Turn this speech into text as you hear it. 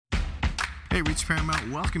Hey, Reach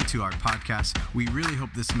Paramount, welcome to our podcast. We really hope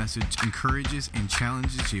this message encourages and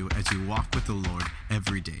challenges you as you walk with the Lord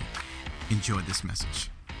every day. Enjoy this message.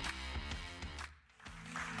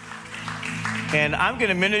 And I'm going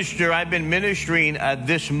to minister. I've been ministering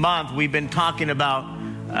this month. We've been talking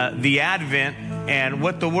about the Advent and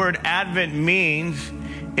what the word Advent means.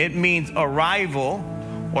 It means arrival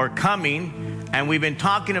or coming. And we've been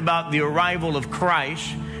talking about the arrival of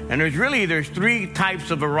Christ. And there's three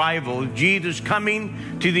types of arrival. Jesus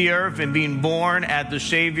coming to the earth and being born as the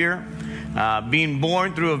Savior, being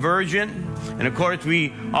born through a virgin. And of course,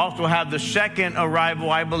 we also have the second arrival,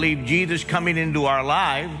 I believe, Jesus coming into our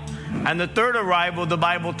lives. And the third arrival, the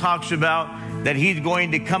Bible talks about that he's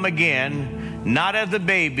going to come again, not as a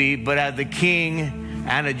baby, but as a king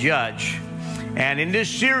and a judge. And in this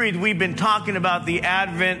series, we've been talking about the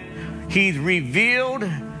Advent. He's revealed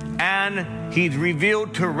and he's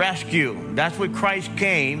revealed to rescue. That's what Christ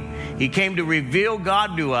came. He came to reveal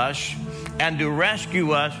God to us and to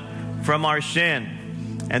rescue us from our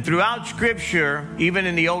sin. And throughout Scripture, even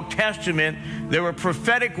in the Old Testament, there were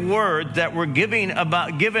prophetic words that were given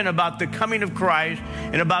about the coming of Christ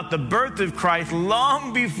and about the birth of Christ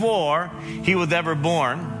long before he was ever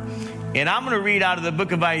born. And I'm going to read out of the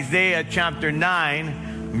book of Isaiah chapter 9,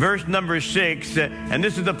 verse number 6, and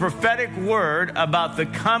this is the prophetic word about the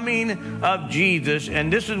coming of Jesus,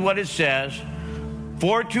 and this is what it says: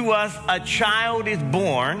 "For to us a child is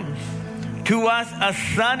born, to us a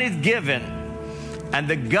son is given, and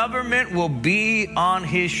the government will be on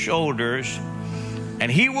his shoulders, and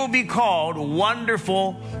he will be called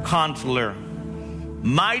Wonderful Counselor,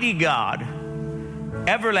 Mighty God,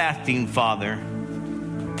 Everlasting Father,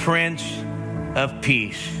 Prince of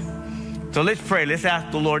Peace." So let's pray. Let's ask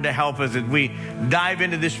the Lord to help us as we dive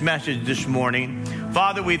into this message this morning.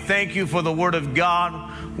 Father, we thank you for the word of God.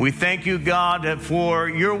 We thank you, God, that for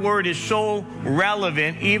your word is so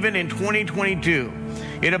relevant even in 2022.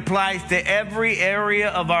 It applies to every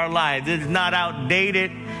area of our lives. It is not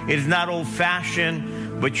outdated. It is not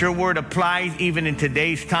old-fashioned, but your word applies even in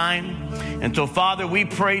today's time. And so, Father, we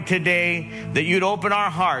pray today that you'd open our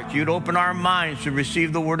hearts, you'd open our minds to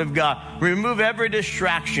receive the word of God. Remove every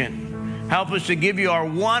distraction. Help us to give you our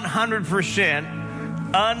 100%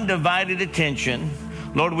 undivided attention.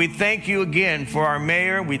 Lord, we thank you again for our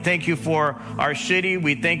mayor. We thank you for our city.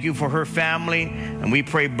 We thank you for her family. And we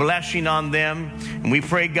pray blessing on them. And we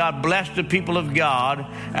pray, God, bless the people of God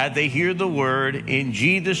as they hear the word in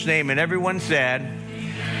Jesus' name. And everyone said,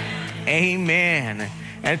 Amen.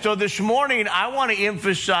 And so this morning, I want to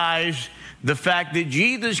emphasize the fact that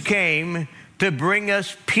Jesus came to bring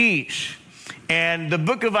us peace. And the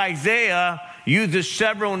book of Isaiah uses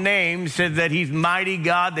several names, says that he's mighty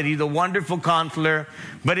God, that he's a wonderful counselor,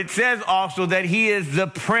 but it says also that he is the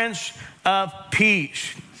Prince of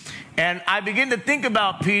Peace. And I begin to think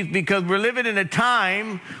about peace because we're living in a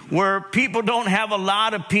time where people don't have a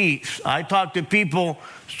lot of peace. I talk to people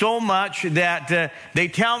so much that they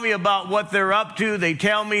tell me about what they're up to. They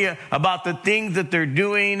tell me about the things that they're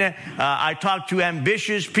doing. I talk to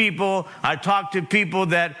ambitious people. I talk to people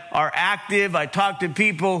that are active. I talk to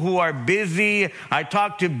people who are busy. I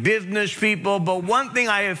talk to business people. But one thing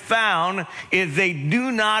I have found is they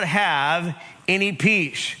do not have any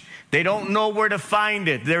peace. They don't know where to find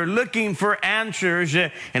it. They're looking for answers.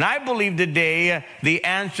 And I believe today the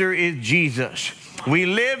answer is Jesus. We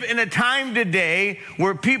live in a time today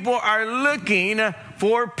where people are looking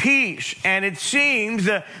for peace. And it seems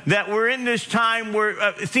that we're in this time where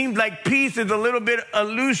it seems like peace is a little bit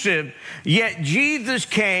elusive. Yet Jesus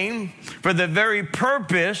came for the very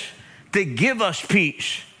purpose to give us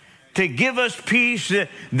peace. To give us peace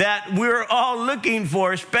that we're all looking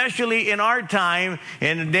for, especially in our time,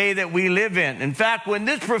 in the day that we live in. In fact, when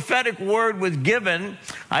this prophetic word was given,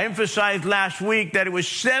 I emphasized last week that it was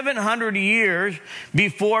 700 years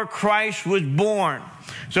before Christ was born.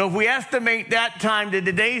 So if we estimate that time to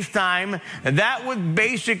today's time, that was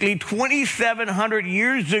basically 2,700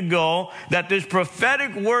 years ago that this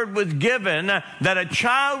prophetic word was given, that a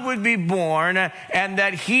child would be born and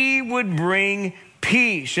that he would bring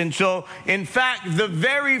peace. And so, in fact, the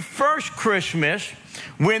very first Christmas,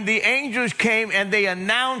 when the angels came and they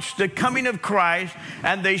announced the coming of Christ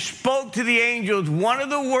and they spoke to the angels, one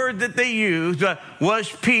of the words that they used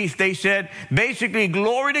was peace. They said, basically,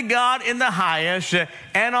 glory to God in the highest,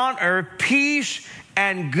 and on earth, peace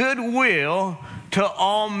and goodwill to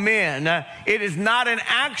all men. It is not an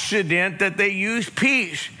accident that they use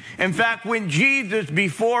peace. In fact, when Jesus,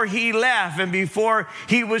 before he left and before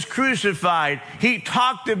he was crucified, he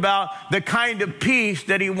talked about the kind of peace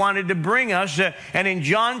that he wanted to bring us. And in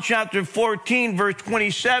John chapter 14, verse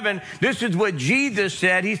 27, this is what Jesus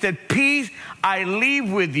said. He said, "Peace I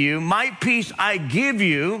leave with you, my peace I give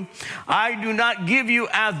you. I do not give you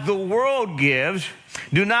as the world gives.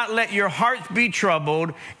 Do not let your hearts be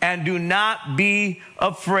troubled, and do not be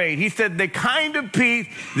afraid." He said, the kind of peace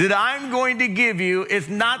that I'm going to give you is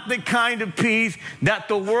not the kind of peace that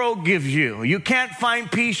the world gives you. You can't find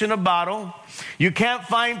peace in a bottle. You can't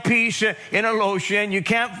find peace in a lotion. You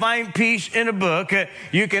can't find peace in a book.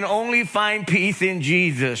 You can only find peace in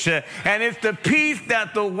Jesus. And it's the peace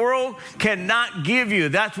that the world cannot give you.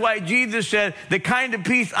 That's why Jesus said, the kind of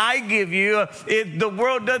peace I give you, the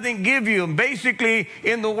world doesn't give you. Basically,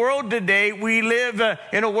 in the world today, we live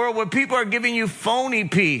in a world where people are giving you phony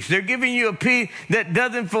peace. They're giving you a peace that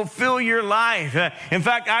doesn't fulfill your life. In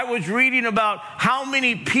fact, I was reading about how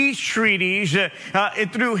many peace treaties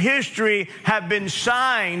through history have been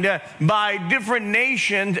signed by different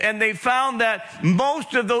nations, and they found that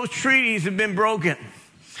most of those treaties have been broken.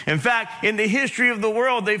 In fact, in the history of the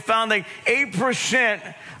world, they found like 8%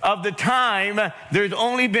 of the time there's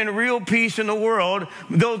only been real peace in the world.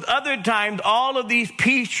 Those other times, all of these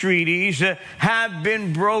peace treaties have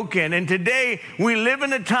been broken. And today, we live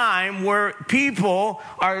in a time where people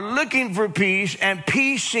are looking for peace, and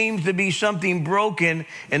peace seems to be something broken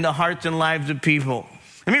in the hearts and lives of people.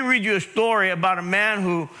 Let me read you a story about a man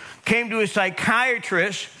who came to a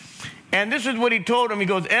psychiatrist, and this is what he told him. He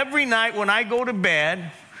goes, "Every night when I go to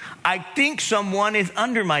bed, I think someone is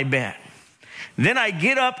under my bed. Then I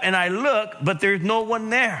get up and I look, but there's no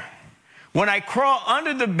one there. When I crawl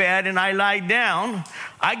under the bed and I lie down,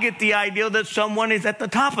 I get the idea that someone is at the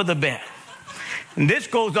top of the bed. And this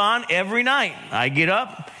goes on every night. I get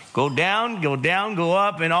up, go down, go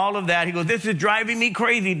up, and all of that." He goes, "This is driving me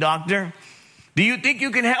crazy, doctor. Do you think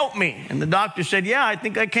you can help me?" And the doctor said, "Yeah, I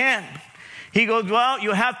think I can." He goes, "Well,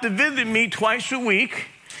 you have to visit me twice a week,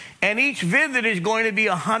 and each visit is going to be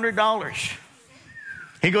 $100.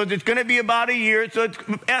 He goes, "It's going to be about a year, so it's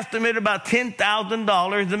estimated about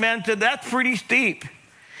 $10,000. The man said, "That's pretty steep."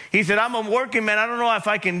 He said, "I'm a working man. I don't know if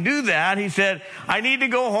I can do that." He said, "I need to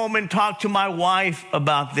go home and talk to my wife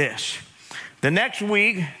about this." The next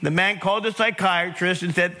week, the man called the psychiatrist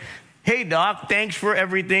and said, "Hey, doc, thanks for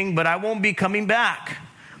everything, but I won't be coming back.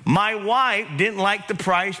 My wife didn't like the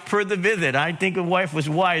price per the visit." I think a wife was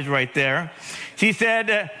wise right there. She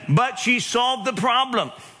said, "But she solved the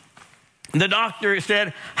problem." The doctor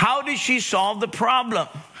said, "How did she solve the problem?"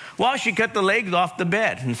 "Well, she cut the legs off the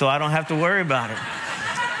bed, and so I don't have to worry about it."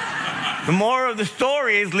 The moral of the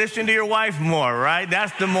story is listen to your wife more, right?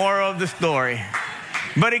 That's the moral of the story.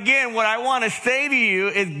 But again, what I want to say to you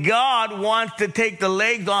is God wants to take the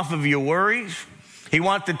legs off of your worries. He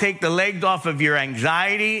wants to take the legs off of your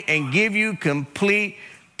anxiety and give you complete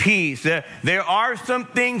peace. There are some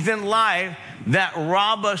things in life that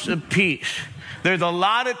rob us of peace. There's a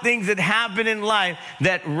lot of things that happen in life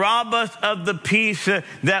that rob us of the peace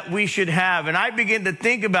that we should have. And I begin to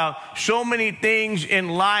think about so many things in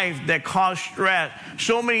life that cause stress,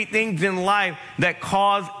 so many things in life that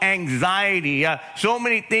cause anxiety, so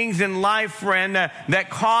many things in life, friend, that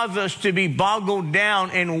cause us to be boggled down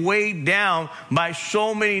and weighed down by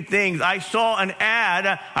so many things. I saw an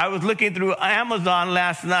ad. I was looking through Amazon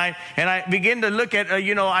last night, and I began to look at,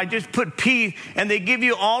 I just put peace, and they give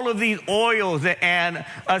you all of these oils and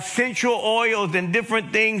essential oils and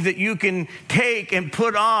different things that you can take and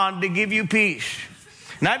put on to give you peace.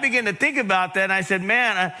 And I began to think about that, and I said,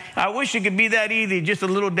 man, I wish it could be that easy, just a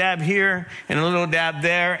little dab here and a little dab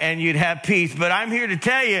there, and you'd have peace. But I'm here to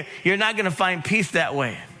tell you, you're not going to find peace that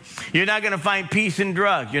way. You're not going to find peace in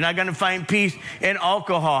drugs. You're not going to find peace in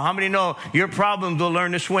alcohol. How many know your problems will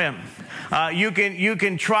learn to swim? You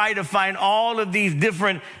can try to find all of these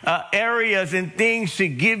different areas and things to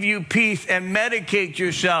give you peace and medicate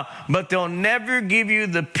yourself, but they'll never give you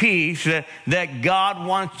the peace that God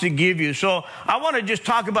wants to give you. So I want to just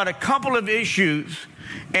talk about a couple of issues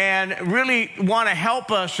and really want to help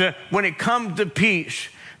us when it comes to peace.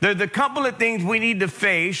 There's a couple of things we need to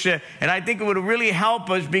face, and I think it would really help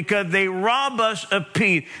us because they rob us of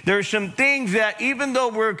peace. There are some things that even though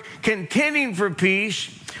we're contending for peace,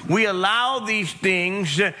 we allow these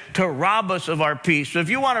things to rob us of our peace. So if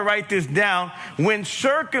you want to write this down, when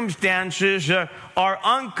circumstances are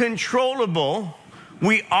uncontrollable,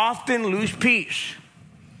 we often lose peace.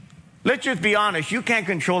 Let's just be honest, you can't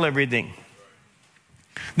control everything.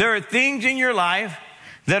 There are things in your life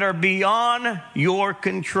that are beyond your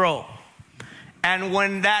control. And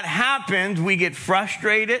when that happens, we get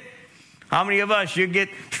frustrated. How many of us, you get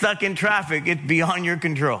stuck in traffic, it's beyond your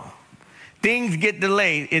control. Things get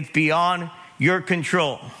delayed, it's beyond your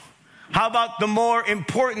control. How about the more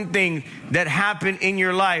important things that happen in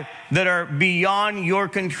your life that are beyond your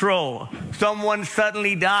control? Someone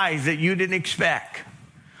suddenly dies that you didn't expect.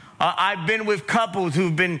 I've been with couples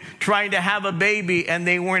who've been trying to have a baby and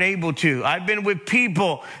they weren't able to. I've been with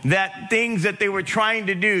people that things that they were trying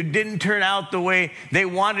to do didn't turn out the way they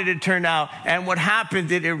wanted it to turn out. And what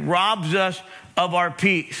happens is it robs us of our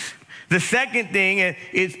peace. The second thing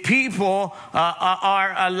is people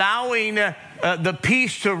are allowing the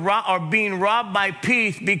peace or being robbed by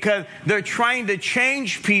peace because they're trying to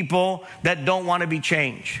change people that don't want to be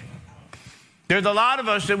changed. There's a lot of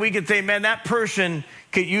us that we could say, man, that person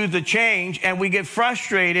could use the change, and we get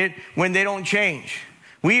frustrated when they don't change.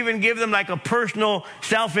 We even give them like a personal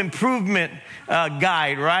self-improvement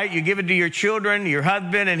guide, right? You give it to your children, your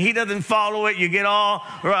husband, and he doesn't follow it. You get all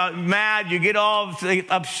mad. You get all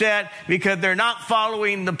upset because they're not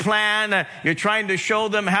following the plan. You're trying to show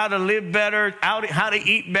them how to live better, how to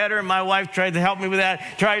eat better. My wife tried to help me with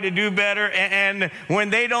that, try to do better. And when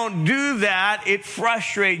they don't do that, it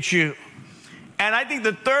frustrates you. And I think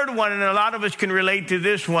the third one, and a lot of us can relate to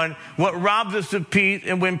this one, what robs us of peace,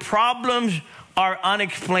 and when problems are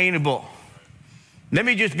unexplainable. Let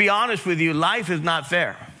me just be honest with you, life is not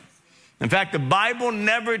fair. In fact, the Bible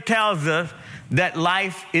never tells us that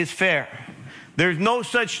life is fair. There's no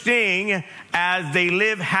such thing as they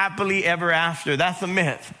live happily ever after. That's a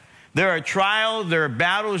myth. There are trials, there are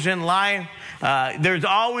battles in life. There's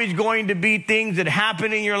always going to be things that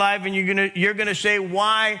happen in your life, and you're gonna say,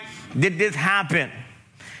 why did this happen?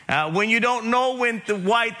 When you don't know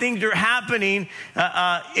why things are happening,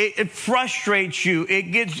 it frustrates you.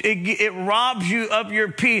 It robs you of your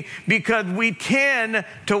peace because we tend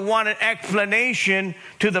to want an explanation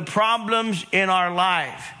to the problems in our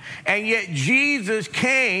life. And yet Jesus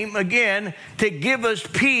came again to give us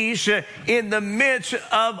peace in the midst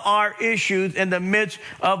of our issues, in the midst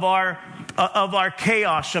of our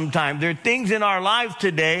chaos sometimes. There are things in our lives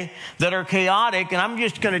today that are chaotic, and I'm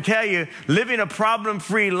just going to tell you, living a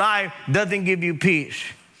problem-free life doesn't give you peace.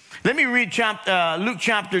 Let me read Luke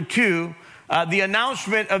chapter 2. The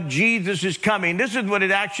announcement of Jesus is coming. This is what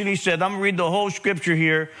it actually said. I'm going to read the whole scripture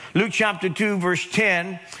here. Luke chapter 2, verse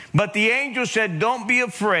 10. But the angel said, don't be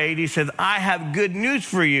afraid. He says, I have good news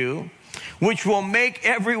for you, which will make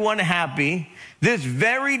everyone happy. This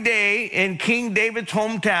very day in King David's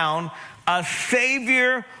hometown, a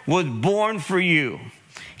Savior was born for you.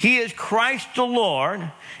 He is Christ the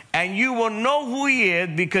Lord, and you will know who he is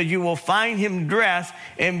because you will find him dressed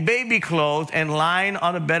in baby clothes and lying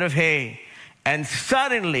on a bed of hay. And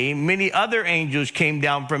suddenly many other angels came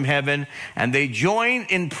down from heaven, and they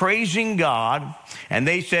joined in praising God. And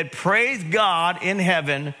they said, praise God in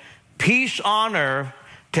heaven, peace on earth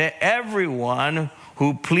to everyone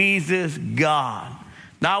who pleases God.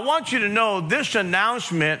 Now I want you to know this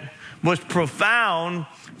announcement was profound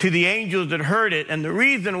to the angels that heard it. And the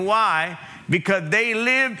reason why, because they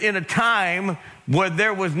lived in a time where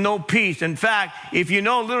there was no peace. In fact, if you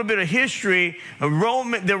know a little bit of history, the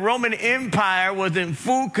Roman Empire was in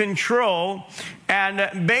full control,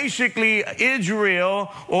 and basically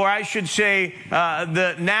Israel, or I should say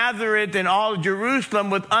the Nazareth and all of Jerusalem,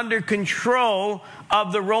 was under control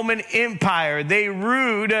of the Roman Empire. They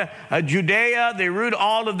ruled Judea, they ruled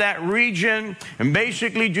all of that region, and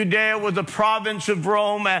basically Judea was a province of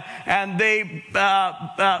Rome, and they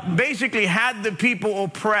basically had the people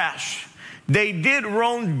oppressed. They did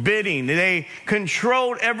Rome's bidding. They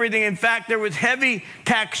controlled everything. In fact, there was heavy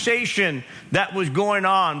taxation that was going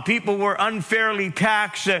on. People were unfairly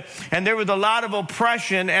taxed, and there was a lot of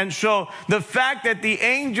oppression. And so the fact that the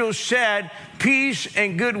angel said peace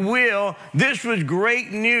and goodwill, this was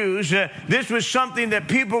great news. This was something that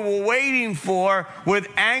people were waiting for with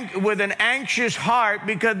an anxious heart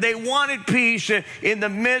because they wanted peace in the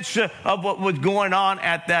midst of what was going on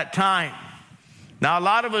at that time. Now, a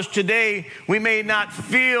lot of us today, we may not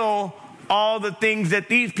feel all the things that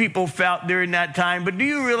these people felt during that time, but do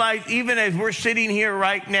you realize even as we're sitting here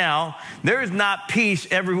right now, there is not peace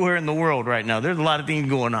everywhere in the world right now. There's a lot of things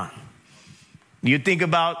going on. You think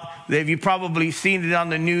about, you've probably seen it on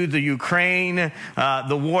the news, the Ukraine,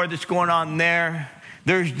 the war that's going on there.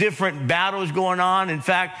 There's different battles going on. In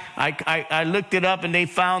fact, I looked it up, and I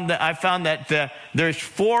found that there's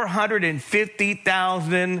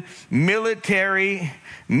 450,000 military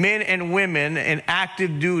men and women in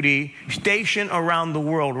active duty stationed around the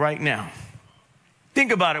world right now.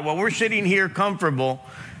 Think about it. While we're sitting here comfortable,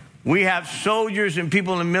 we have soldiers and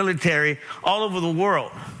people in the military all over the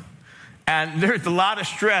world. And there's a lot of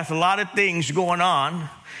stress, a lot of things going on.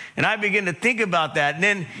 And I begin to think about that. And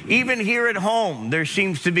then even here at home, there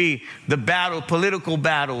seems to be the battle, political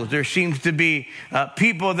battles. There seems to be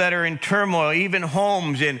people that are in turmoil, even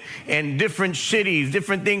homes in different cities,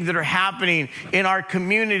 different things that are happening in our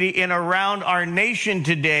community and around our nation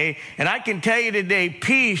today. And I can tell you today,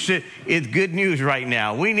 peace is good news right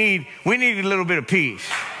now. We need a little bit of peace.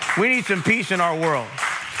 We need some peace in our world.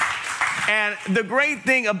 And the great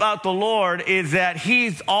thing about the Lord is that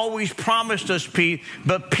he's always promised us peace,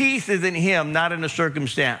 but peace is in him, not in a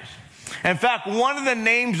circumstance. In fact, one of the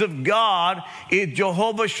names of God is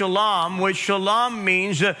Jehovah Shalom, which Shalom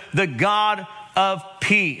means the God of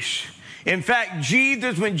peace. In fact,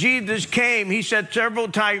 Jesus, when Jesus came, he said several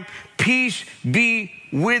times, peace be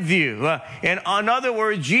with you. And in other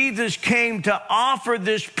words, Jesus came to offer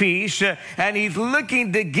this peace, and he's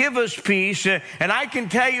looking to give us peace. And I can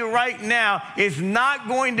tell you right now, it's not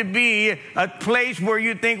going to be a place where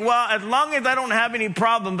you think, well, as long as I don't have any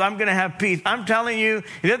problems, I'm going to have peace. I'm telling you,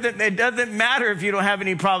 it doesn't matter if you don't have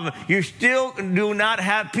any problems. You still do not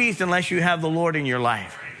have peace unless you have the Lord in your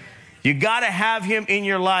life. You got to have him in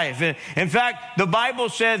your life. In fact, the Bible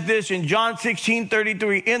says this in John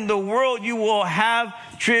 16:33, in the world you will have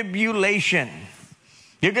tribulation.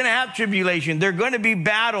 You're going to have tribulation. There are going to be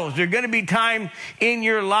battles. There are going to be times in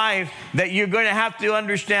your life that you're going to have to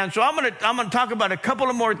understand. So I'm going to talk about a couple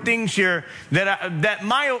of more things here that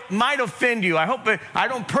might offend you. I hope I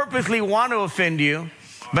don't purposely want to offend you,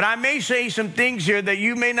 but I may say some things here that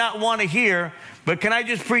you may not want to hear. But can I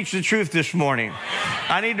just preach the truth this morning?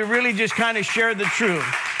 I need to really just kind of share the truth.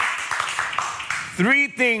 3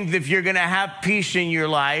 things if you're going to have peace in your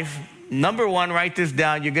life. Number 1, write this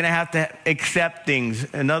down. You're going to have to accept things.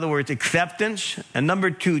 In other words, acceptance. And number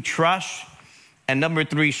 2, trust. And number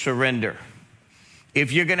 3, surrender.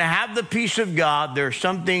 If you're going to have the peace of God, there are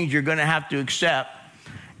some things you're going to have to accept.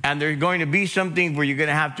 And there's going to be some things where you're going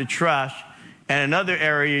to have to trust. And another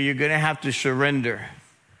area you're going to have to surrender.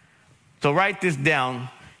 So write this down.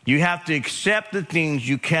 You have to accept the things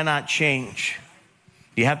you cannot change.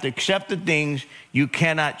 You have to accept the things you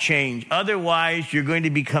cannot change. Otherwise, you're going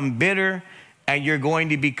to become bitter and you're going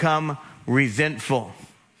to become resentful.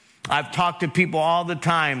 I've talked to people all the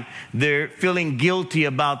time. They're feeling guilty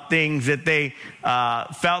about things that they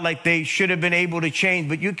felt like they should have been able to change,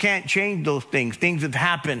 but you can't change those things. Things have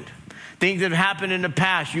happened. Things that have happened in the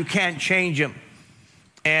past, you can't change them.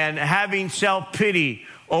 And having self-pity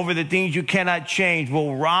over the things you cannot change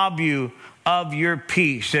will rob you of your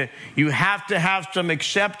peace. You have to have some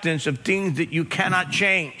acceptance of things that you cannot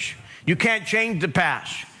change. You can't change the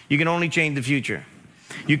past. You can only change the future.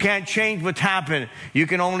 You can't change what's happened. You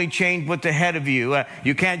can only change what's ahead of you.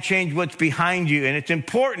 You can't change what's behind you. And it's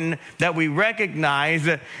important that we recognize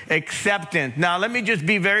acceptance. Now, let me just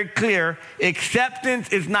be very clear. Acceptance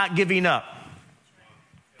is not giving up.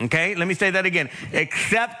 Okay? Let me say that again.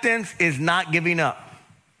 Acceptance is not giving up.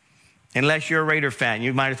 Unless you're a Raider fan,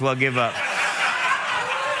 you might as well give up.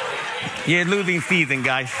 Yeah, losing season,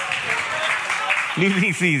 guys.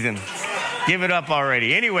 Losing season. Give it up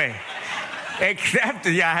already. Anyway,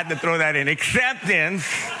 acceptance. Yeah, I had to throw that in. Acceptance.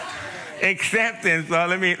 Well,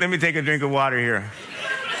 let me take a drink of water here.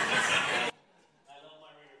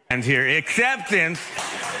 And here, acceptance.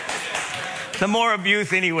 Some more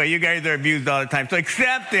abuse anyway. You guys are abused all the time. So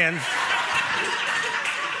acceptance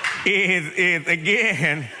is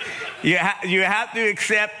again. You have to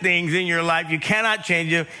accept things in your life. You cannot change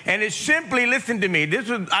them. And it's simply, listen to me,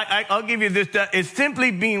 I'll give you this. It's simply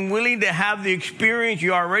being willing to have the experience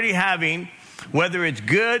you're already having, whether it's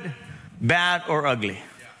good, bad, or ugly.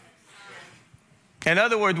 In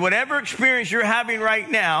other words, whatever experience you're having right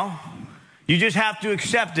now, you just have to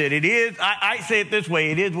accept it. It is, I say it this way,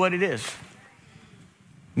 it is what it is.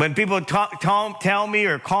 When people tell me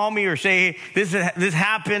or call me or say, hey, this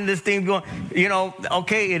happened, this thing's going,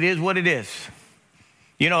 okay, it is what it is.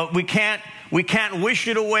 We can't wish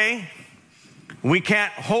it away. We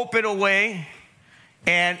can't hope it away.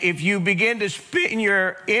 And if you begin to spend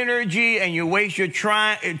your energy and you waste your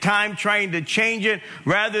time trying to change it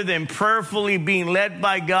rather than prayerfully being led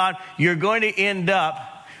by God, you're going to end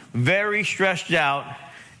up very stressed out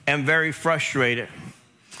and very frustrated.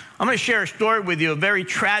 I'm going to share a story with you, a very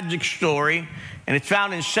tragic story, and it's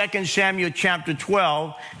found in 2 Samuel chapter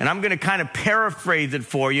 12, and I'm going to kind of paraphrase it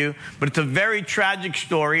for you, but it's a very tragic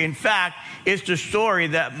story. In fact, it's the story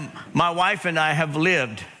that my wife and I have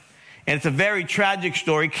lived, and it's a very tragic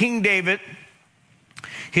story. King David,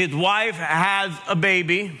 his wife has a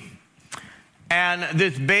baby, and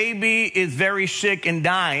this baby is very sick and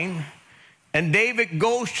dying, and David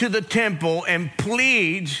goes to the temple and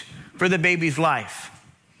pleads for the baby's life.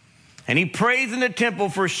 And he prays in the temple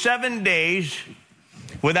for 7 days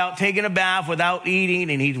without taking a bath, without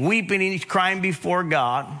eating, and he's weeping and he's crying before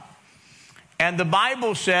God. And the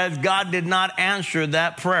Bible says God did not answer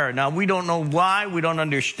that prayer. Now, we don't know why. We don't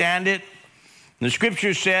understand it. The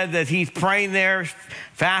scripture says that he's praying there,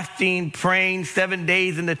 fasting, praying 7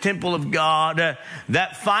 days in the temple of God,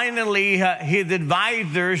 that finally his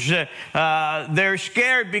advisors, they're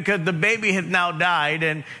scared because the baby has now died,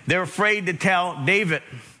 and they're afraid to tell David.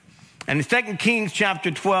 And in 2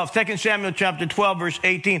 Samuel chapter 12, verse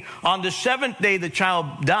 18, on the 7th day the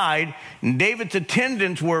child died, and David's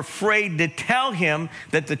attendants were afraid to tell him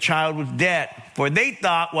that the child was dead. For they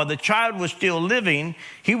thought while the child was still living,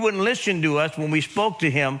 he wouldn't listen to us when we spoke to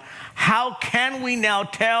him. How can we now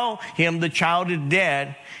tell him the child is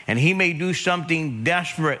dead and he may do something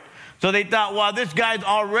desperate? So they thought, well, this guy's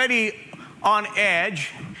already on edge.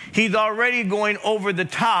 He's already going over the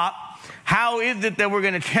top. How is it that we're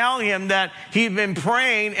going to tell him that he's been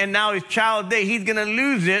praying and now his child dead? He's going to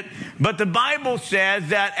lose it. But the Bible says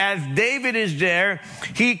that as David is there,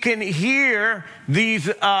 he can hear these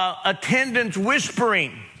attendants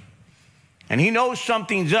whispering. And he knows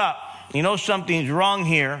something's up. He knows something's wrong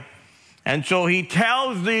here. And so he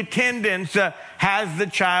tells the attendants, has the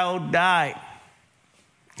child died?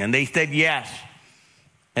 And they said yes.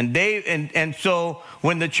 And so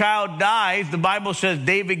when the child dies, the Bible says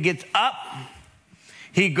David gets up,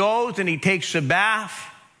 he goes and he takes a bath,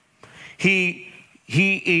 he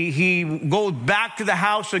goes back to the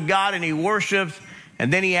house of God and he worships,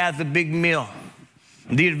 and then he has a big meal.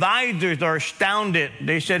 The advisors are astounded.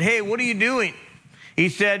 They said, hey, what are you doing? He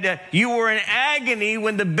said, you were in agony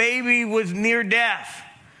when the baby was near death.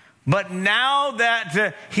 But now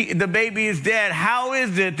that the baby is dead, how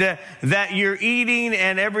is it that you're eating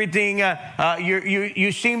and everything,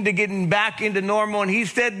 you seem to getting back into normal? And he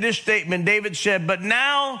said this statement, David said, but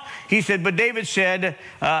now that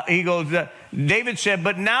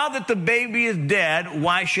the baby is dead,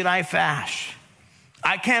 why should I fast?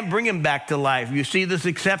 I can't bring him back to life. You see this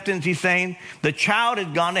acceptance, he's saying? The child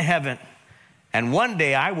has gone to heaven, and one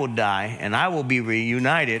day I will die, and I will be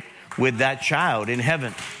reunited with that child in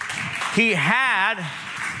heaven. He had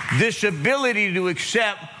this ability to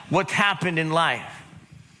accept what's happened in life.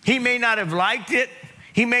 He may not have liked it.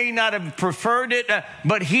 He may not have preferred it,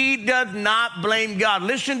 but he does not blame God.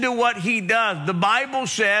 Listen to what he does. The Bible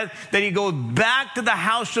says that he goes back to the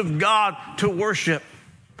house of God to worship.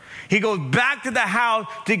 He goes back to the house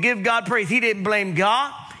to give God praise. He didn't blame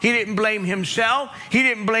God. He didn't blame himself. He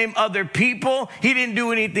didn't blame other people. He didn't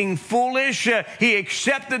do anything foolish. He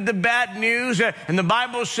accepted the bad news. And the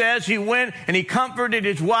Bible says he went and he comforted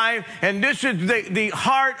his wife. And this is the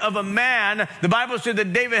heart of a man. The Bible said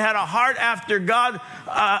that David had a heart after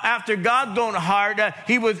God's own heart.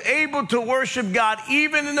 He was able to worship God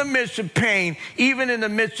even in the midst of pain, even in the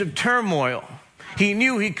midst of turmoil. He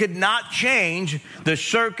knew he could not change the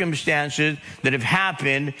circumstances that have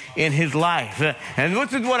happened in his life. And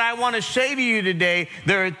this is what I want to say to you today.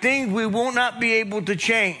 There are things we will not be able to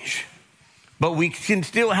change, but we can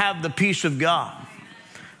still have the peace of God.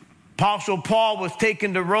 Apostle Paul was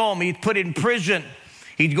taken to Rome. He's put in prison.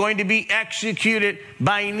 He's going to be executed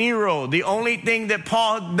by Nero. The only thing that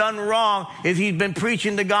Paul has done wrong is he's been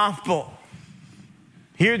preaching the gospel.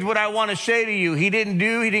 Here's what I want to say to you. He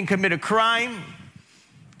didn't commit a crime.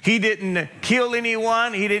 He didn't kill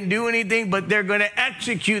anyone. He didn't do anything, but they're going to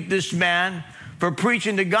execute this man for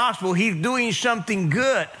preaching the gospel. He's doing something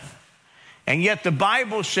good. And yet the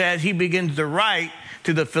Bible says he begins to write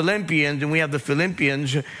to the Philippians, and we have the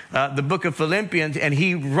Philippians, the book of Philippians, and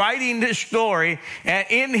he writing this story, and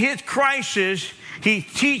in his crisis,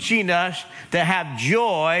 he's teaching us to have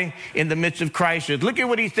joy in the midst of crisis. Look at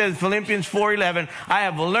what he says, Philippians 4:11. I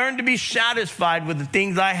have learned to be satisfied with the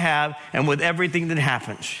things I have and with everything that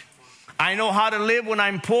happens. I know how to live when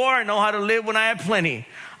I'm poor. I know how to live when I have plenty.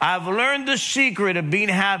 I've learned the secret of being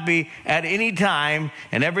happy at any time,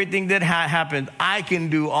 and everything that happens, I can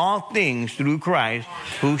do all things through Christ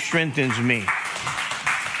who strengthens me.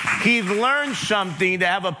 He's learned something to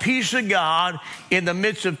have a peace of God in the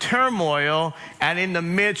midst of turmoil and in the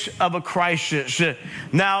midst of a crisis.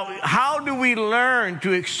 Now, how do we learn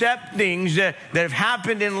to accept things that have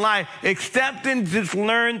happened in life? Acceptance is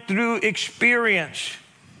learned through experience.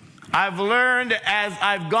 I've learned as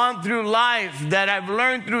I've gone through life that I've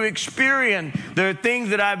learned through experience. There are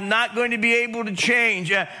things that I'm not going to be able to change,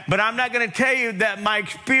 but I'm not going to tell you that my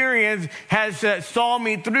experience has saw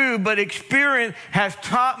me through, but experience has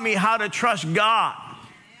taught me how to trust God.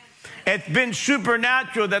 It's been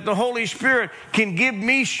supernatural that the Holy Spirit can give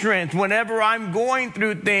me strength whenever I'm going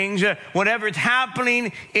through things, whenever it's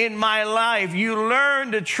happening in my life. You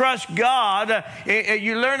learn to trust God.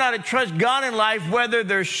 You learn how to trust God in life, whether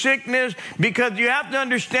there's sickness, because you have to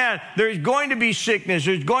understand there's going to be sickness,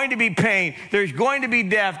 there's going to be pain, there's going to be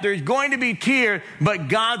death, there's going to be tears, but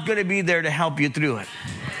God's going to be there to help you through it.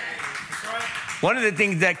 One of the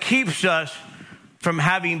things that keeps us from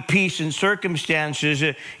having peace in circumstances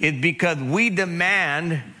is because we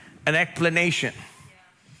demand an explanation.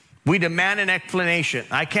 We demand an explanation.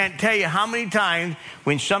 I can't tell you how many times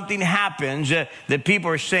when something happens that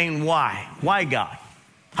people are saying, why? Why, God?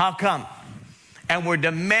 How come? And we're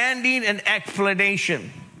demanding an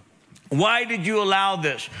explanation. Why did you allow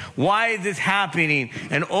this? Why is this happening?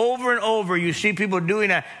 And over you see people doing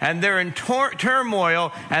that, and they're in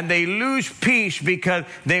turmoil, and they lose peace because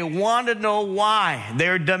they want to know why.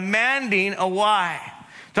 They're demanding a why.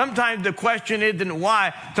 Sometimes the question isn't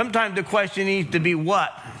why. Sometimes the question needs to be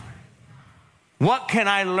what. What can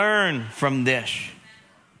I learn from this?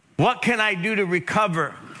 What can I do to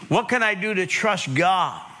recover? What can I do to trust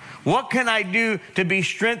God? What can I do to be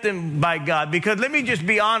strengthened by God? Because let me just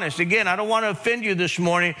be honest. Again, I don't want to offend you this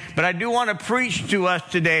morning, but I do want to preach to us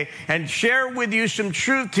today and share with you some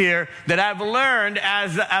truth here that I've learned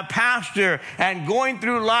as a pastor and going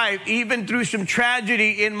through life, even through some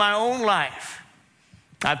tragedy in my own life.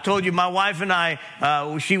 I've told you my wife and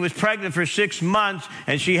I, she was pregnant for 6 months,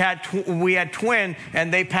 and we had twins,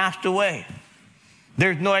 and they passed away.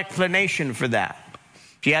 There's no explanation for that.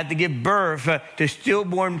 She had to give birth to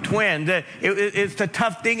stillborn twins. It's a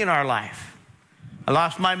tough thing in our life. I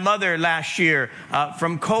lost my mother last year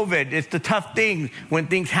from COVID. It's the tough thing when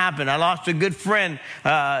things happen. I lost a good friend.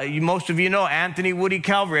 Most of you know Anthony Woody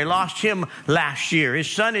Calvary. I lost him last year. His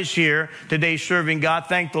son is here today serving God.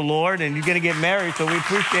 Thank the Lord. And he's going to get married, so we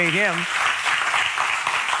appreciate him.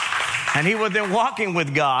 And he wasn't walking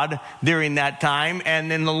with God during that time.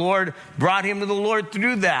 And then the Lord brought him to the Lord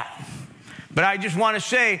through that. But I just want to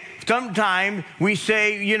say, sometimes we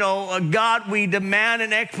say, God, we demand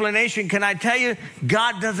an explanation. Can I tell you,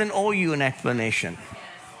 God doesn't owe you an explanation.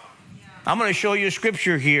 I'm going to show you a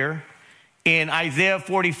scripture here in Isaiah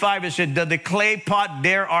 45. It said, does the clay pot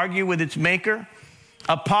dare argue with its maker?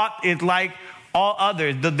 A pot is like all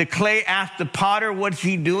others. Does the clay ask the potter, what's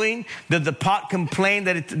he doing? Does the pot complain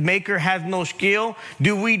that its maker has no skill?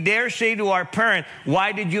 Do we dare say to our parent,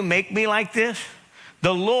 why did you make me like this?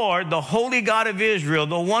 The Lord, the holy God of Israel,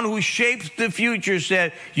 the one who shapes the future,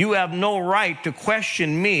 said, you have no right to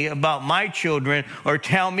question me about my children or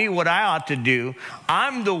tell me what I ought to do.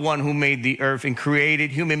 I'm the one who made the earth and created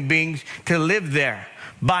human beings to live there.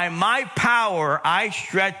 By my power, I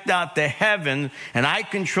stretched out the heavens, and I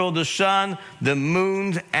control the sun, the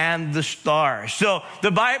moons, and the stars. So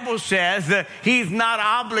the Bible says that he's not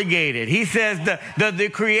obligated. He says the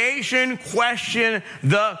creation question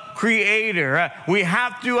the creator. We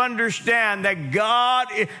have to understand that God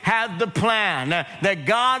has the plan, that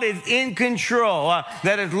God is in control,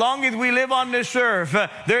 that as long as we live on this earth,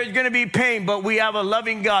 there's going to be pain, but we have a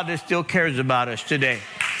loving God that still cares about us today.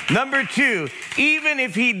 Number two, even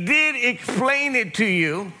if he did explain it to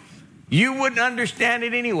you, you wouldn't understand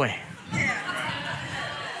it anyway.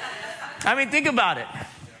 I mean, think about it.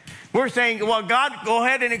 We're saying, well, God, go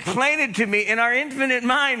ahead and explain it to me. In our infinite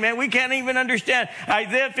mind, man, we can't even understand.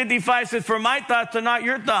 Isaiah 55 says, for my thoughts are not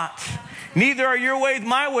your thoughts. Neither are your ways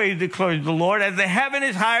my ways, declares the Lord. As the heaven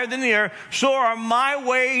is higher than the earth, so are my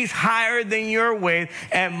ways higher than your ways,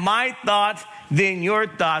 and my thoughts than your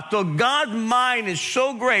thoughts. So God's mind is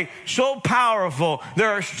so great, so powerful. There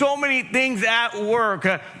are so many things at work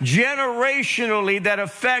generationally that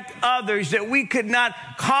affect others that we could not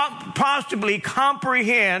possibly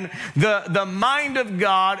comprehend the mind of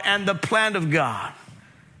God and the plan of God.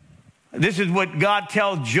 This is what God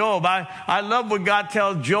tells Job. I love what God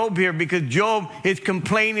tells Job here, because Job is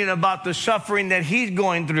complaining about the suffering that he's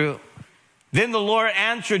going through. Then the Lord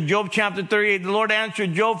answered, Job chapter 38, the Lord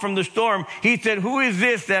answered Job from the storm. He said, who is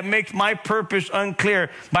this that makes my purpose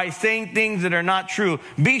unclear by saying things that are not true?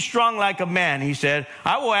 Be strong like a man, he said.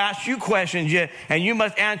 I will ask you questions, and you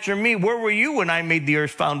must answer me. Where were you when I made the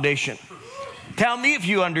earth's foundation? Tell me if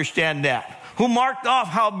you understand that. who marked off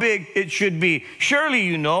how big it should be. Surely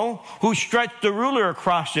you know, who stretched the ruler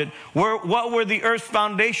across it. What were the earth's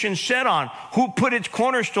foundations set on? Who put its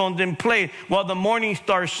cornerstones in place while the morning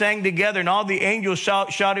stars sang together and all the angels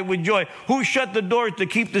shouted with joy? Who shut the doors to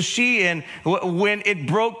keep the sea in when it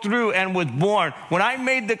broke through and was born? When I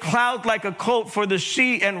made the clouds like a coat for the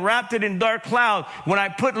sea and wrapped it in dark clouds, when I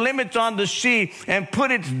put limits on the sea and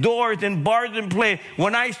put its doors and bars in place,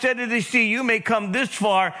 when I said to the sea, you may come this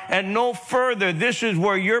far and no further, this is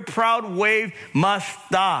where your proud wave must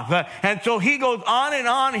stop. And so he goes on and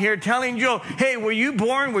on here telling Job, hey, were you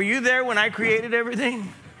born? Were you there when I created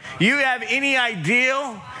everything? You have any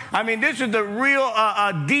idea? I mean, this is the real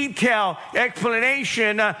detailed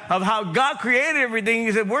explanation of how God created everything.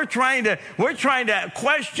 He said, we're trying to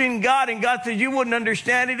question God, and God says, you wouldn't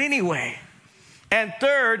understand it anyway. And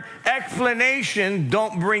third, explanations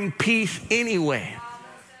don't bring peace anyway.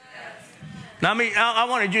 Now, I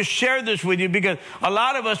want to just share this with you because a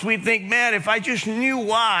lot of us, we think, man, if I just knew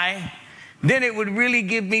why, then it would really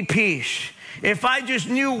give me peace. If I just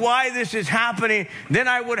knew why this is happening, then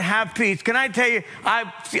I would have peace. Can I tell you,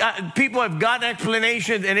 people have gotten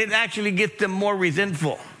explanations, and it actually gets them more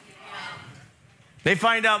resentful. They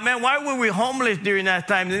find out, man, why were we homeless during that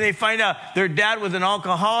time? Then they find out their dad was an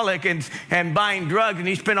alcoholic and buying drugs, and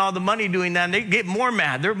he spent all the money doing that, and they get more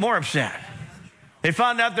mad. They're more upset. They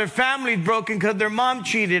found out their family's broken because their mom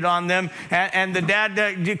cheated on them, and the dad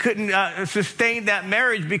couldn't sustain that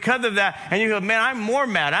marriage because of that. And you go, man, I'm more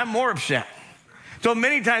mad. I'm more upset. So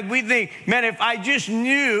many times we think, man, if I just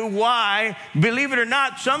knew why, believe it or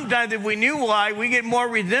not, sometimes if we knew why, we get more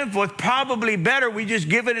resentful. It's probably better we just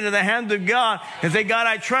give it into the hands of God and say, God,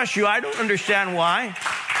 I trust you. I don't understand why.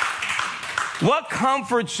 What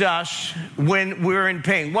comforts us when we're in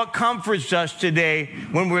pain? What comforts us today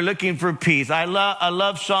when we're looking for peace? I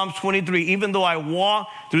love Psalms 23. Even though I walk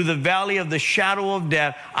through the valley of the shadow of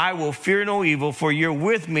death, I will fear no evil, for you're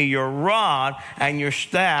with me, your rod and your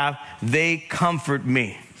staff, they comfort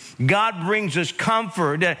me. God brings us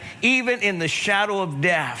comfort even in the shadow of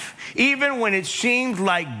death, even when it seems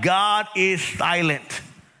like God is silent.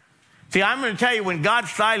 See, I'm going to tell you, when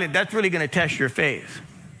God's silent, that's really going to test your faith.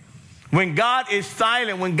 When God is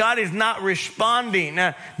silent, when God is not responding,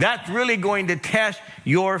 that's really going to test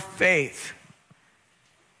your faith.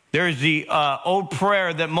 There's the old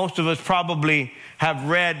prayer that most of us probably have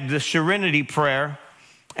read, the Serenity Prayer.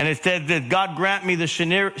 And it says that God grant me the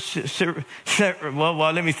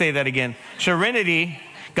let me say that again. Serenity.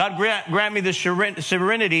 God grant me the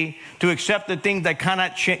serenity to accept the things I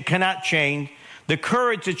cannot change, the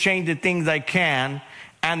courage to change the things I can,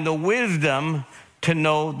 and the wisdom to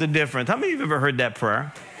know the difference. How many of you have ever heard that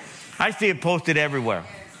prayer? I see it posted everywhere.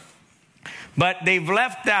 But they've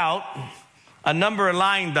left out a number of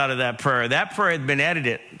lines out of that prayer. That prayer has been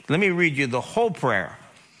edited. Let me read you the whole prayer.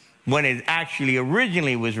 When it actually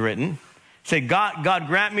originally was written, say, God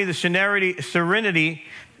grant me the serenity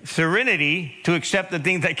to accept the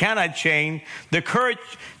things I cannot change, the courage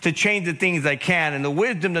to change the things I can, and the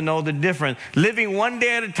wisdom to know the difference. Living one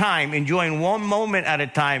day at a time, enjoying one moment at a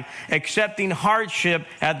time, accepting hardship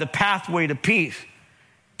as the pathway to peace.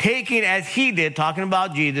 Taking as he did, talking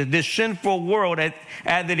about Jesus, this sinful world as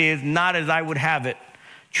it is, not as I would have it.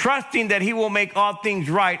 Trusting that he will make all things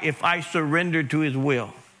right if I surrender to his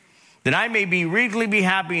will. That I may be reasonably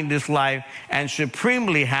happy in this life and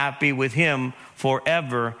supremely happy with him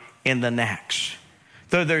forever in the next.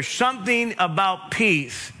 So there's something about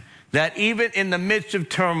peace that even in the midst of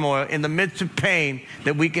turmoil, in the midst of pain,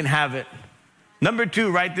 that we can have it. Number 2,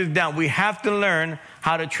 write this down. We have to learn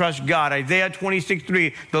how to trust God. Isaiah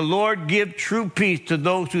 26:3, the Lord give true peace to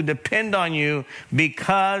those who depend on you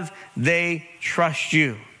because they trust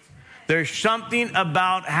you. There's something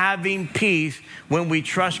about having peace when we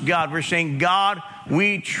trust God. We're saying, God,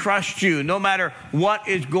 we trust you no matter what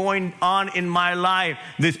is going on in my life.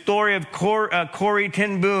 The story of Corrie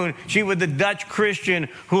ten Boom, she was a Dutch Christian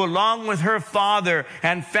who, along with her father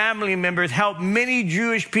and family members, helped many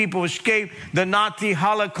Jewish people escape the Nazi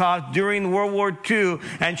Holocaust during World War II.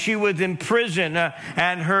 And she was in prison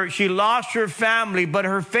and she lost her family. But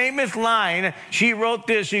her famous line, she wrote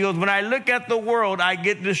this, she goes, when I look at the world, I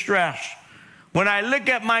get distressed. When I look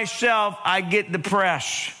at myself, I get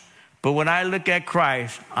depressed. But when I look at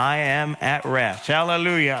Christ, I am at rest.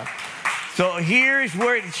 Hallelujah. So here's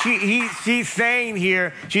where she's saying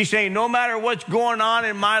here. She's saying, no matter what's going on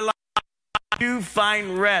in my life, you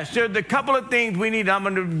find rest. There's a couple of things we need. I'm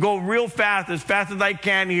going to go real fast as I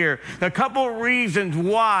can here. A couple of reasons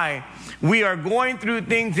why we are going through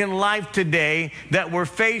things in life today that we're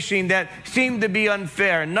facing that seem to be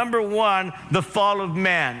unfair. Number 1, the fall of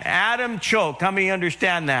man. Adam choked. How many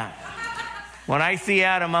understand that? When I see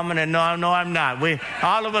Adam, I'm going to know, no, I'm not.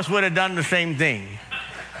 All of us would have done the same thing.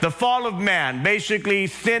 The fall of man, basically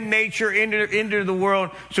sin nature into the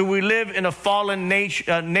world. So we live in a fallen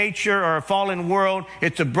nature or a fallen world.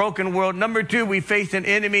 It's a broken world. Number two, we face an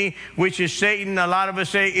enemy, which is Satan. A lot of us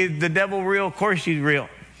say, is the devil real? Of course he's real.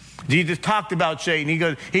 Jesus talked about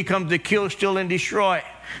Satan. He comes to kill, steal, and destroy.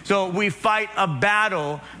 So we fight a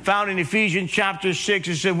battle found in Ephesians chapter 6.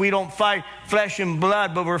 It said we don't fight flesh and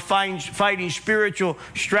blood, but we're fighting spiritual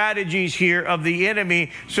strategies here of the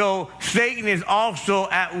enemy. So Satan is also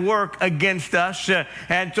at work against us.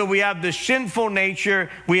 And so we have the sinful nature.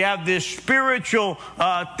 We have this spiritual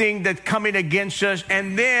thing that's coming against us.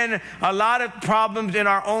 And then a lot of problems in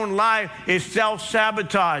our own life is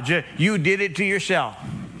self-sabotage. You did it to yourself.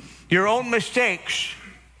 Your own mistakes.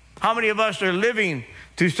 How many of us are living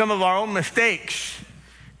through some of our own mistakes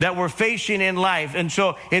that we're facing in life? And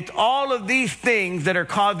so it's all of these things that are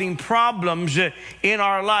causing problems in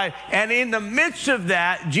our life. And in the midst of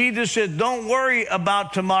that, Jesus said, don't worry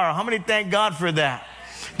about tomorrow. How many thank God for that?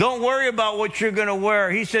 Don't worry about what you're going to wear.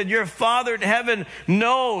 He said, your Father in heaven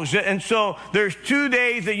knows. And so there's 2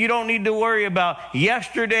 days that you don't need to worry about.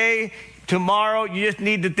 Yesterday, tomorrow, you just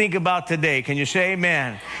need to think about today. Can you say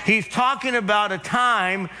amen? He's talking about a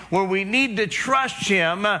time where we need to trust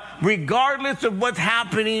him regardless of what's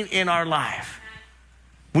happening in our life.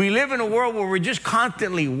 We live in a world where we're just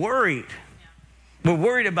constantly worried. We're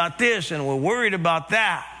worried about this and we're worried about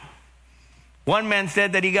that. One man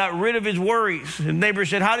said that he got rid of his worries. His neighbor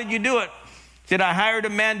said, how did you do it? He said, I hired a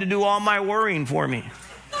man to do all my worrying for me.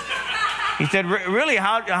 He said, really,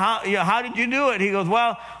 how did you do it? He goes,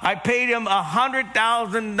 well, I paid him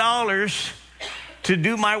 $100,000 to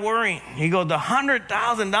do my worrying. He goes,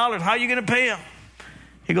 $100,000, how are you going to pay him?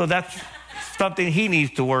 He goes, that's something he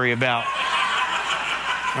needs to worry about.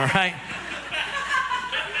 All right?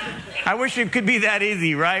 I wish it could be that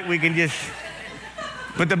easy, right? We can just...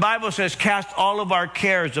 But the Bible says, cast all of our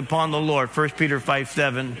cares upon the Lord, 1 Peter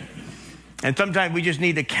 5:7. And sometimes we just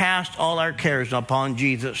need to cast all our cares upon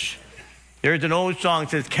Jesus. There's an old song that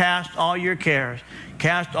says, cast all your cares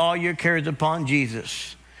upon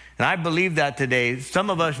Jesus. And I believe that today. Some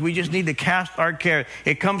of us, we just need to cast our cares.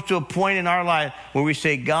 It comes to a point in our life where we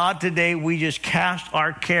say, God, today we just cast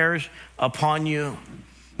our cares upon you.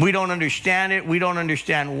 We don't understand it. We don't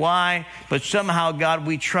understand why. But somehow, God,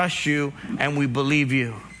 we trust you and we believe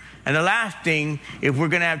you. And the last thing, if we're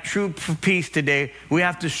going to have true peace today, we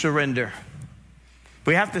have to surrender.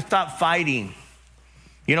 We have to stop fighting.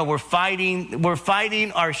 You know, we're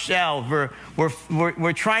fighting ourselves.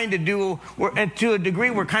 We're trying to do, and to a degree,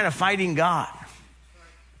 we're kind of fighting God.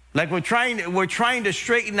 Like we're trying to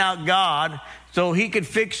straighten out God so he could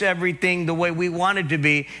fix everything the way we want it to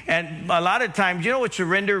be. And a lot of times, you know what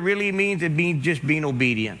surrender really means? It means just being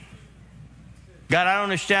obedient. God, I don't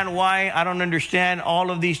understand why. I don't understand all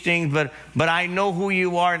of these things, but I know who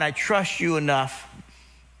you are and I trust you enough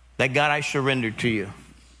that, God, I surrender to you.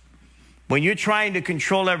 When you're trying to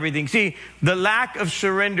control everything, see, the lack of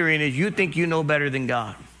surrendering is you think you know better than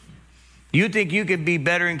God. You think you can be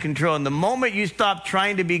better in control. And the moment you stop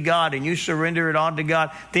trying to be God and you surrender it all to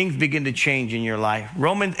God, things begin to change in your life.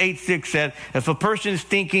 Romans 8:6 says, if a person's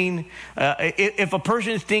thinking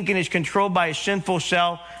is controlled by a sinful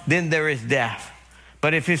self, then there is death.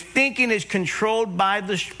 But if his thinking is controlled by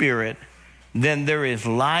the Spirit, then there is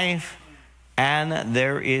life and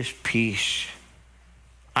there is peace.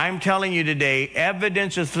 I'm telling you today,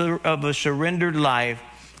 evidence of a surrendered life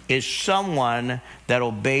is someone that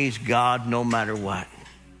obeys God no matter what.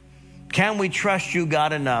 Can we trust you,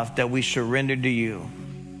 God, enough that we surrender to you?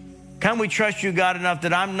 Can we trust you, God, enough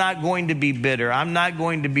that I'm not going to be bitter? I'm not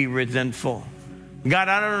going to be resentful. God,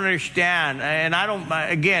 I don't understand. And I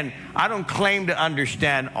don't claim to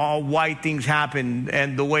understand all why things happen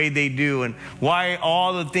and the way they do and why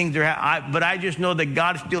all the things are happening. But I just know that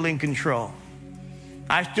God's still in control.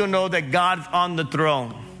 I still know that God's on the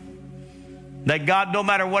throne. That God, no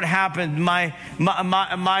matter what happens, my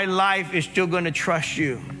life is still going to trust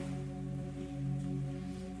you.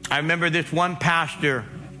 I remember this one pastor,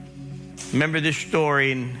 remember this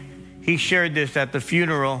story, and he shared this at the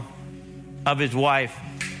funeral of his wife.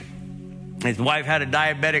 His wife had a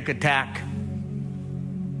diabetic attack.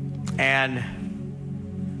 And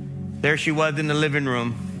there she was in the living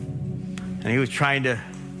room. And he was trying to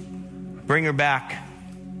bring her back.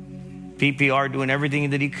 CPR, doing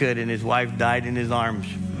everything that he could, and his wife died in his arms.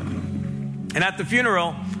 And at the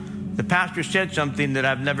funeral, the pastor said something that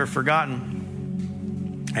I've never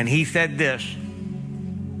forgotten. And he said this,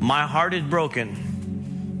 my heart is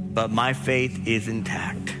broken, but my faith is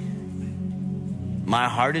intact. My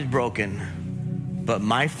heart is broken, but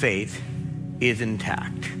my faith is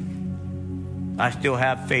intact. I still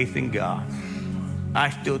have faith in God. I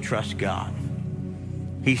still trust God.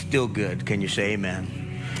 He's still good. Can you say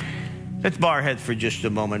amen? Let's bow our heads for just a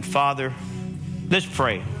moment. Father, let's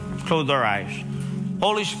pray. Let's close our eyes.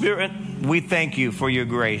 Holy Spirit, we thank you for your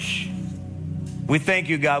grace. We thank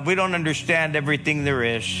you, God. We don't understand everything there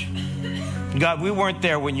is. God, we weren't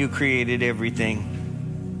there when you created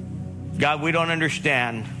everything. God, we don't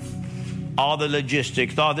understand all the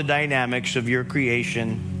logistics, all the dynamics of your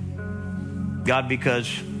creation. God,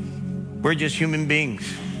 because we're just human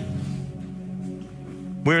beings.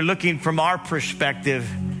 We're looking from our perspective,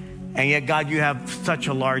 and yet, God, you have such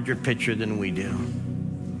a larger picture than we do.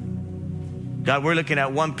 God, we're looking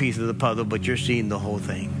at one piece of the puzzle, but you're seeing the whole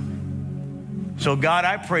thing. So, God,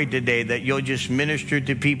 I pray today that you'll just minister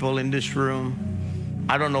to people in this room.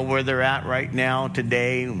 I don't know where they're at right now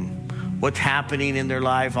today, what's happening in their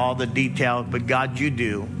life, all the details, but God, you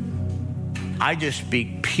do. I just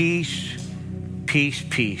speak peace, peace,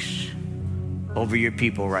 peace over your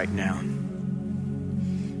people right now.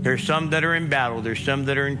 There's some that are in battle. There's some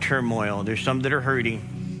that are in turmoil. There's some that are hurting.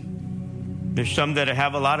 There's some that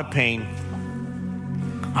have a lot of pain.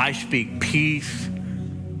 I speak peace,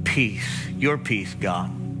 peace, your peace, God,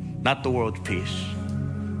 not the world's peace.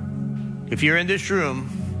 If you're in this room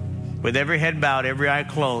with every head bowed, every eye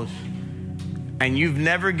closed, and you've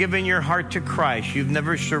never given your heart to Christ, you've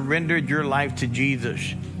never surrendered your life to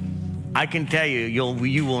Jesus, I can tell you,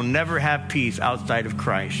 you will never have peace outside of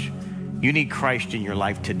Christ. You need Christ in your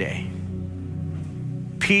life today.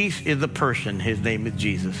 Peace is the person. His name is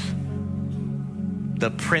Jesus,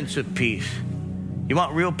 the Prince of Peace. You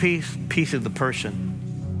want real peace? Peace is the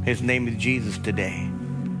person. His name is Jesus today.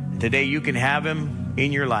 Today you can have him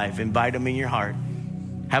in your life. Invite him in your heart.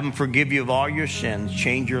 Have him forgive you of all your sins.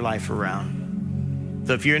 Change your life around.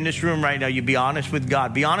 So if you're in this room right now, you be honest with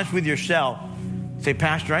God. Be honest with yourself. Say,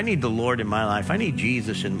 Pastor, I need the Lord in my life. I need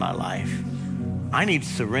Jesus in my life. I need to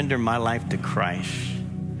surrender my life to Christ.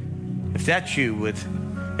 If that's you, with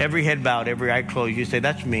every head bowed, every eye closed, you say,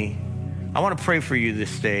 that's me. I want to pray for you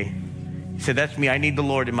this day. You say, that's me. I need the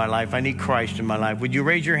Lord in my life. I need Christ in my life. Would you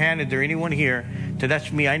raise your hand? Is there anyone here? So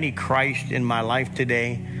that's me. I need Christ in my life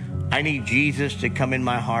today. I need Jesus to come in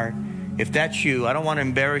my heart. If that's you, I don't want to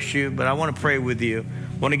embarrass you, but I want to pray with you.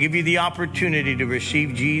 I want to give you the opportunity to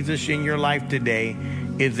receive Jesus in your life today.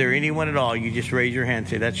 Is there anyone at all? You just raise your hand.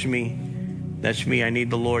 Say, that's me. That's me. I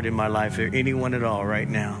need the Lord in my life. Is there anyone at all right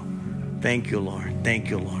now? Thank you, Lord.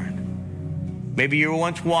 Thank you, Lord. Maybe you were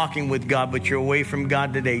once walking with God, but you're away from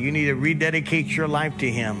God today. You need to rededicate your life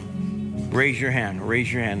to him. Raise your hand.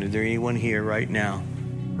 Raise your hand. Is there anyone here right now?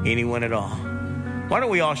 Anyone at all? Why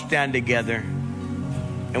don't we all stand together?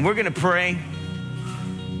 And we're going to pray.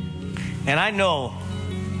 And I know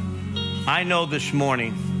this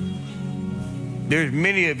morning, there's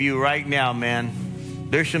many of you right now, man.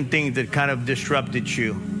 There's some things that kind of disrupted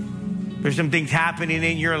you. There's some things happening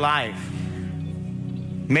in your life.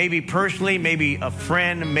 Maybe personally, maybe a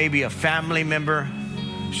friend, maybe a family member,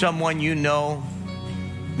 someone you know.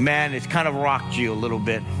 Man, it's kind of rocked you a little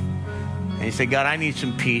bit. And you say, God, I need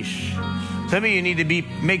some peace. Some of you need to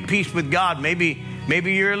make peace with God. Maybe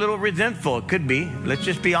you're a little resentful. It could be. Let's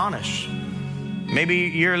just be honest. Maybe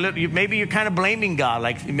you're kind of blaming God.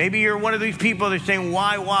 Like maybe you're one of these people that's saying,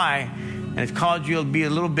 why? And it's caused you to be a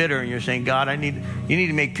little bitter, and you're saying, God, you need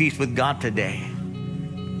to make peace with God today.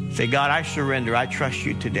 Say, God, I surrender. I trust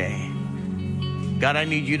you today. God, I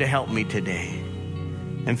need you to help me today.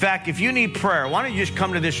 In fact, if you need prayer, why don't you just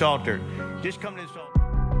come to this altar? Just come to this altar.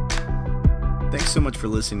 Thanks so much for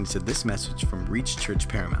listening to this message from Reach Church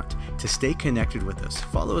Paramount. To stay connected with us,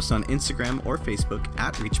 follow us on Instagram or Facebook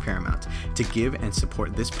at Reach Paramount. To give and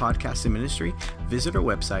support this podcast and ministry, visit our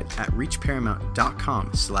website at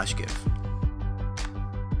reachparamount.com/give.